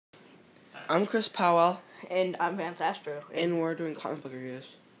I'm Chris Powell, And I'm Vance Astro. and we're doing comic book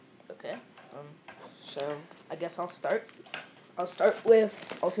reviews. Okay. So, I guess I'll start. I'll start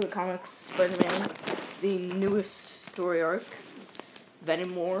with Ultimate Comics Spider-Man, the newest story arc,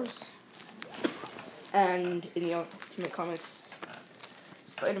 Venom Wars. And in the Ultimate Comics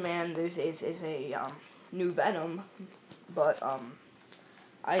Spider-Man, there's a new Venom, but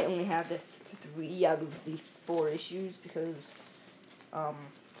I only have the 3 out of the 4 issues because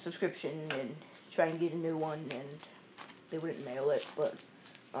subscription and trying to get a new one, and they wouldn't mail it. But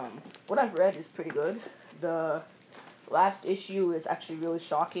what I've read is pretty good. The last issue is actually really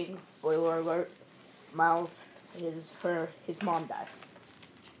shocking. Spoiler alert: Miles, his mom dies.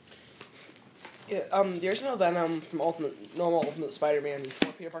 yeah, the original Venom from normal Ultimate Spider-Man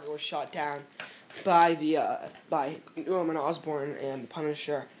before Peter Parker was shot down by by Norman Osborn and the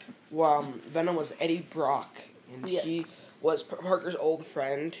Punisher. Venom was Eddie Brock, and Yes. he was Parker's old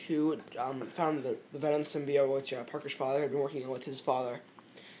friend who found the Venom symbiote, which Parker's father had been working on with his father,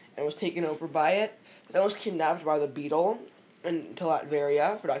 and was taken over by it. Then was kidnapped by the Beetle until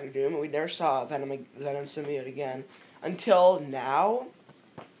Latveria for Doctor Doom, and we never saw Venom symbiote again until now.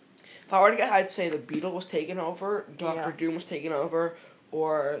 If I were to guess, I'd say the Beetle was taken over, Doctor Doom was taken over,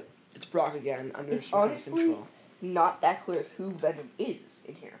 or it's Brock again under It's some kind of honestly control. not that clear who Venom is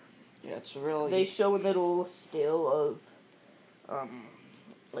in here. Yeah, it's really. They show a little still of,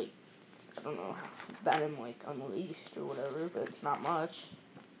 like, I don't know, Venom, like, unleashed or whatever, but it's not much.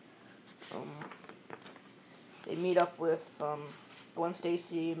 They meet up with, Gwen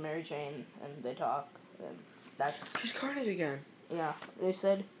Stacy, Mary Jane, and they talk, and that's... She's Carnage again. Yeah, they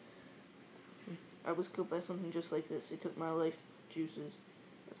said, I was killed by something just like this. It took my life juices,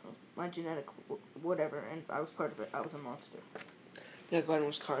 my genetic whatever, and I was part of it. I was a monster. Yeah, Gwen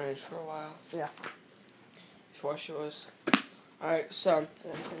was Carnage for a while. Yeah. Before she was. Alright, so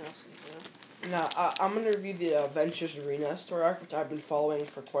Anything else in there? now I'm going to review the Avengers Arena story arc, which I've been following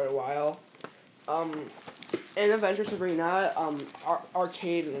for quite a while. In Avengers Arena,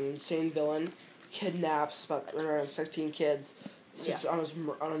 Arcade, an insane villain, kidnaps about around 16 kids on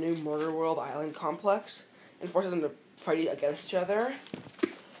a new Murder World island complex and forces them to fight against each other.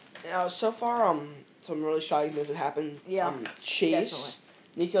 Now, so far, some really shocking things have happened. Yeah, Chase, definitely.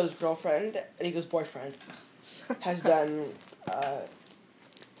 Nico's boyfriend, has been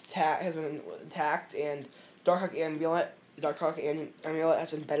attacked, and Darkhawk amulet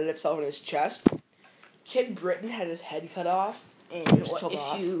has embedded itself in his chest. Kid Britain had his head cut off. And what,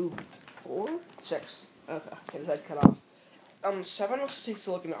 issue 4? 6. Okay. Had his head cut off. 7 also takes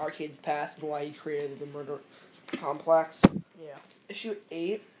a look into Arcade's past and why he created the murder complex. Yeah. Issue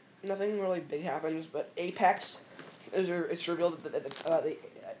 8, nothing really big happens, but Apex, it's revealed that the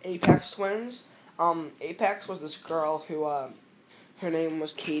Apex twins, Apex was this girl who, her name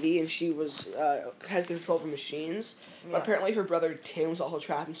was Katie, and she was, had control of machines, but apparently her brother Tim was also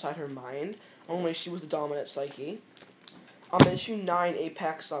trapped inside her mind, only she was the dominant psyche. Issue 9,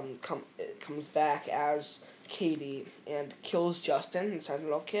 Apex, comes back as Katie and kills Justin, the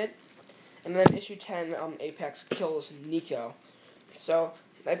Sentinel kid. And then issue 10, Apex kills Nico. So,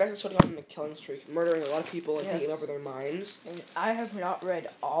 Apex is sort of on a killing streak, murdering a lot of people and taking over their minds. And I have not read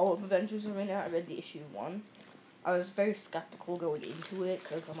all of Avengers Arena. I read the issue 1. I was very skeptical going into it,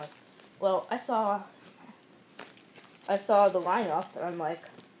 because I'm like, well, I saw the lineup, and I'm like,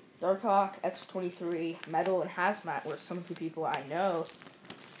 Darkhawk, X-23, Metal, and Hazmat were some of the people I know.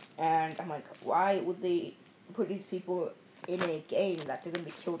 And I'm like, why would they put these people in a game that they're going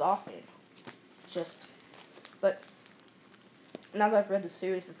to be killed off in? But now that I've read the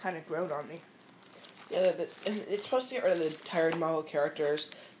series, it's kind of grown on me. Yeah, it's supposed to get rid of the tired Marvel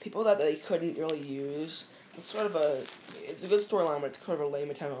characters, people that they couldn't really use. It's a good storyline, but it's kind of a lame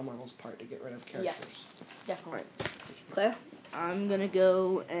attempt on Marvel's part to get rid of characters. Yes, definitely. Right. Claire, I'm gonna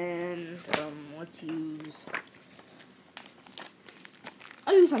go and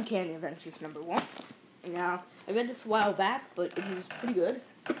I'll use Uncanny Adventures #1. Now, I read this a while back, but it is pretty good.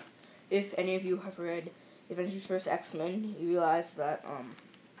 If any of you have read Avengers vs. X-Men, you realize that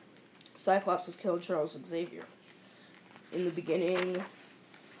Cyclops has killed Charles Xavier. In the beginning,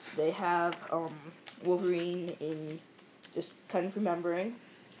 they have Wolverine in just kind of remembering,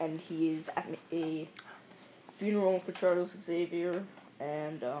 and he is at a funeral for Charles Xavier,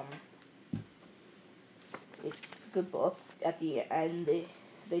 and it's a good book. At the end,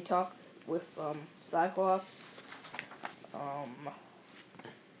 they talk with Cyclops.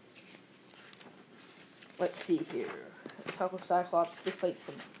 Let's see here. They talk with Cyclops. They fight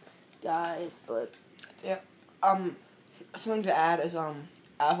some guys, but yeah. Something to add is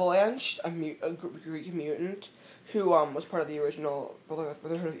Avalanche, a Greek mutant, who was part of the original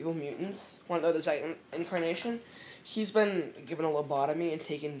Brotherhood of Evil Mutants, one of the Giant incarnation. He's been given a lobotomy and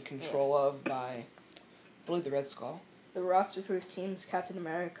taken control of by, I believe, the Red Skull. The roster for his team is Captain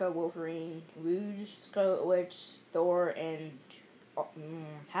America, Wolverine, Rouge, Scarlet Witch, Thor, and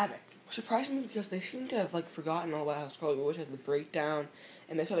Havoc. Surprising me because they seem to have forgotten all about how Scarlet Witch has the breakdown,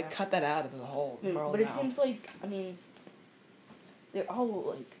 and they sort of cut that out of the whole world. But it seems like they're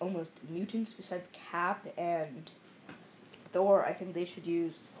all almost mutants besides Cap and Thor. I think they should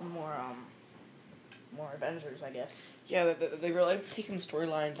use some more Avengers, I guess. Yeah, they really taken the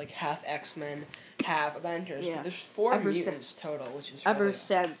storyline half X-Men, half Avengers. Yeah. But there's 4 mutants total, which is ever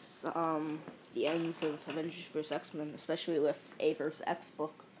since the ends of Avengers vs. X-Men, especially with A vs. X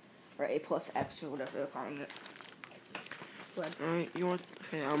book, or A plus X, or whatever they're calling it. Alright,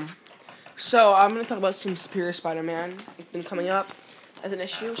 so I'm going to talk about some Superior Spider-Man. It's been coming up as an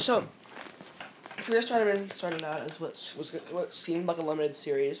issue. So, Superior Spider-Man started out as what seemed like a limited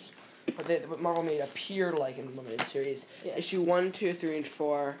series, but Marvel made it appear like a limited series. Yeah. Issue 1, 2, 3, and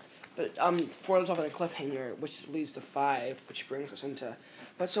 4. But 4 is off on a cliffhanger, which leads to 5, which brings us into.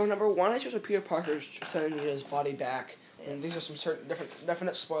 But so number 1 is just Peter Parker's trying to get his body back, and these are some certain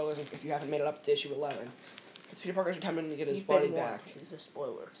definite spoilers if you haven't made it up to issue 11. It's Peter Parker's attempting to get his body back. These are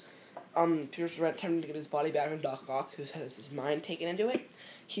spoilers. Peter's attempting to get his body back from Doc Ock, who has his mind taken into it.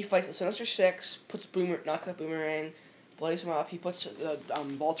 He fights the Sinister Six, knocks out Boomerang, bloodies him up. He puts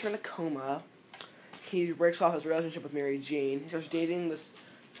Vulture in a coma. He breaks off his relationship with Mary Jane. He starts dating this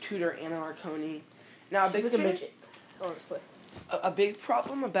tutor, Anna Marconi. Now, a big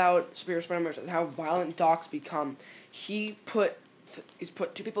problem about Superior Spider-Man is how violent Doc's become. He's put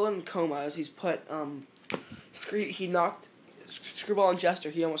 2 people in comas. He's put he knocked Screwball and Jester.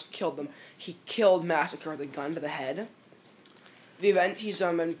 He almost killed them. He killed Massacre with a gun to the head. He's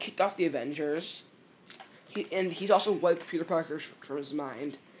been kicked off the Avengers. He's also wiped Peter Parker from his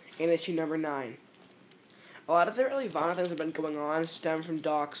mind in issue number 9. A lot of the really violent things that have been going on stem from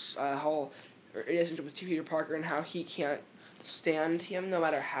Doc's whole relationship with Peter Parker and how he can't stand him no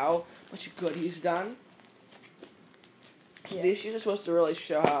matter how much good he's done. So the issues are supposed to really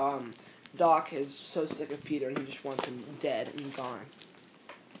show how Doc is so sick of Peter and he just wants him dead and gone.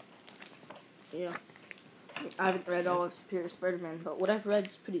 Yeah. I haven't read all of Superior Spider-Man, but what I've read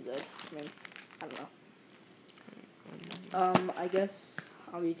is pretty good. I don't know. I guess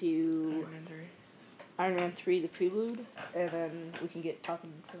I'll review Iron Man 3, The Prelude, and then we can get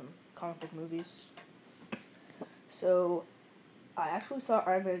talking some comic book movies. So, I actually saw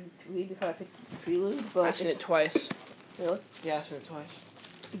Iron Man 3 before I picked The Prelude, but I've seen it twice. Really? Yeah, I've seen it twice.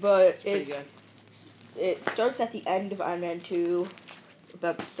 But it's pretty good. It starts at the end of Iron Man 2,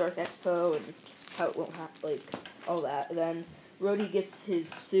 about the Stark Expo and how it won't happen, all that. And then Rhodey gets his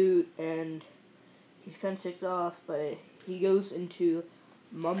suit and he's kind of ticked off, but he goes into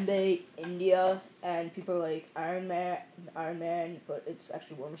Mumbai, India, and people are like, Iron Man, but it's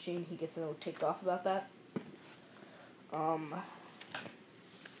actually War Machine. He gets a little ticked off about that.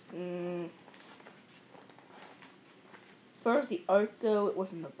 As far as the art go, it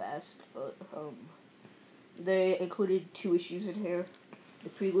wasn't the best, but they included 2 issues in here, The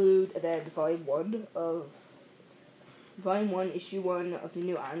Prelude, and then Volume 1, Issue 1 of the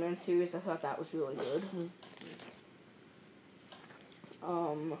new Iron Man series. I thought that was really good.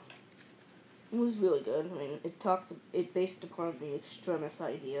 It was really good. It based upon the Extremis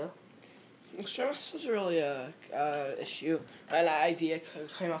idea. Extremis was really an idea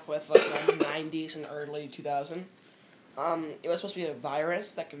came up with in the 90s and early 2000s. It was supposed to be a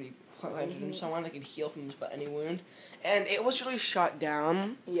virus that could be planted in someone that could heal from just about any wound, and it was really shot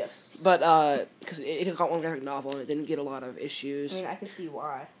down. Yes. But because it got one graphic novel and it didn't get a lot of issues. I can see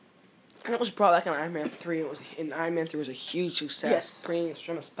why. And it was brought back in Iron Man 3. Iron Man 3 was a huge success, bringing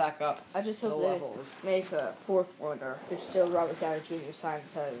Extremis back up. I just hope they make a 4th one, or it's still Robert Downey Jr.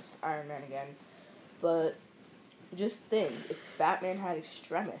 signs as Iron Man again. But just think, if Batman had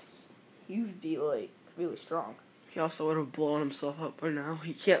Extremis, he would be really strong. He also would have blown himself up by now.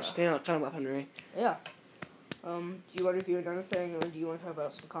 He can't stand that kind of weaponry. Yeah. Do you want to review another thing, or do you want to talk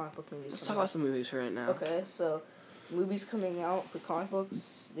about some comic book movies? Let's talk about some movies right now. Okay, so movies coming out for comic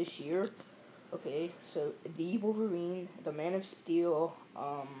books this year. Okay, so The Wolverine, The Man of Steel,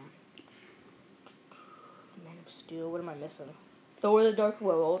 what am I missing? Thor: The Dark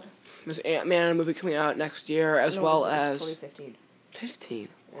World. There's Ant-Man, a movie coming out next year, as well as 2015. 15?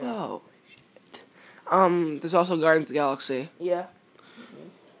 Yeah. Whoa. There's also Guardians of the Galaxy. Yeah.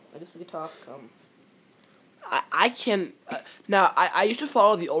 I guess we could talk. I can now. I used to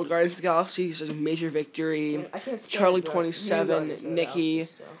follow the old Guardians of the Galaxy, such as Major Victory, I can't stand Charlie the new 27, Guardians of the Galaxy Nikki.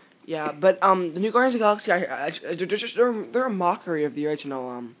 still. Yeah, but the new Guardians of the Galaxy, they're a mockery of the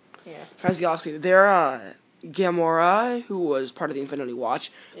original Yeah. Guardians of the Galaxy. They're Gamora, who was part of the Infinity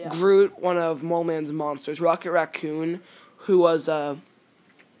Watch, Yeah. Groot, one of Mole Man's monsters, Rocket Raccoon, who was a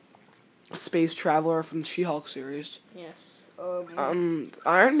space traveler from the She-Hulk series. Yes.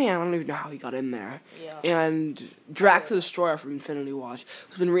 Iron Man, I don't even know how he got in there. Yeah. And Drax the Destroyer from Infinity Watch,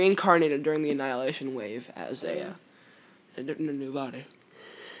 who's been reincarnated during the Annihilation Wave as a new body.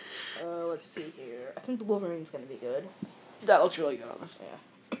 Let's see here. I think the Wolverine's gonna be good. That looks really good on us.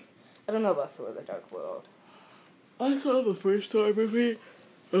 Yeah. I don't know about Thor: The Dark World. I saw the first Thor movie.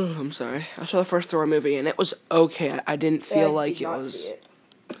 Oh, I'm sorry. I saw the first Thor movie, and it was okay. I didn't feel like did it not was... see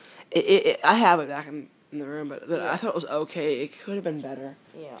It, I have it back in the room, but Yeah. I thought it was okay. It could have been better.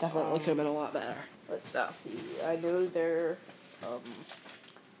 Yeah. Definitely could have been a lot better. Let's So. see. I know there.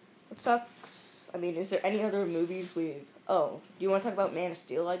 What sucks? I mean, is there any other movies we've? Oh, do you want to talk about Man of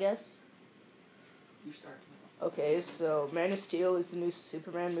Steel? I guess. You start. Okay, so Man of Steel is the new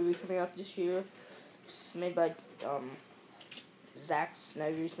Superman movie coming out this year. It's made by Zack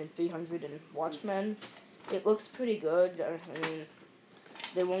Snyder, who's made 300 and Watchmen. It looks pretty good. I mean,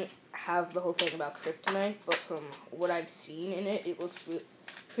 they won't have the whole thing about kryptonite, but from what I've seen in it, it looks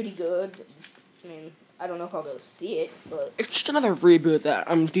pretty good. I mean, I don't know if I'll go see it, but It's just another reboot that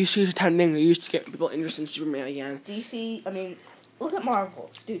DC's attempting to use to get people interested in Superman again. DC, I mean, look at Marvel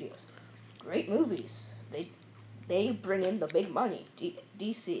Studios. Great movies. They bring in the big money.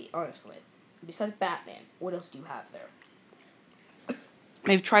 DC, honestly. Besides Batman, what else do you have there?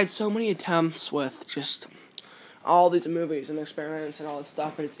 They've tried so many attempts with just all these movies and experiments and all this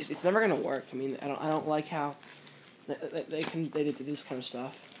stuff, but it's never gonna work. I mean, I don't like how they do this kind of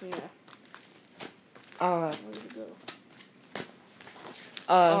stuff. Yeah. Uh, Where did it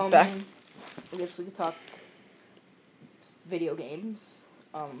go? back. I guess we could talk video games.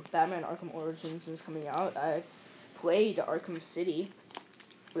 Batman Arkham Origins is coming out. I played Arkham City.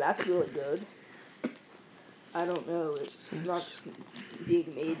 That's really good. I don't know. It's not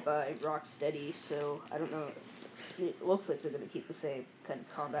being made by Rocksteady, so I don't know. It looks like they're going to keep the same kind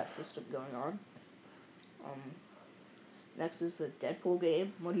of combat system going on. Next is the Deadpool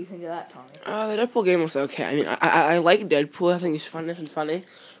game. What do you think of that, Tommy? The Deadpool game was okay. I mean, I like Deadpool. I think he's funny,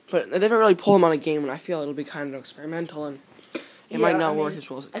 but they never really pull him on a game, and I feel it'll be kind of experimental, and it might not work as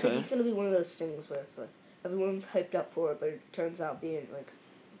well as it I could. think it's going to be one of those things where it's like, everyone's hyped up for it, but it turns out being, like,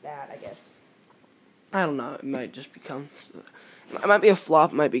 bad, I guess. I don't know. It might just become... It might be a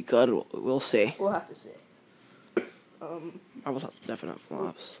flop. It might be good. We'll see. We'll have to see. I will have definite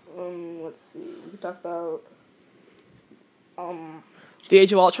flops. Let's see. We can talk about, The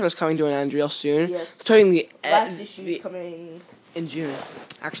Age of Ultron is coming to an end real soon. yes. Starting the Last issue's coming. in June.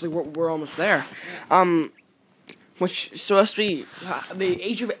 Actually, we're almost there. Which is supposed to be the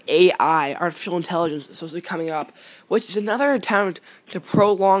age of AI, artificial intelligence, is supposed to be coming up, which is another attempt to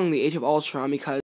prolong the Age of Ultron because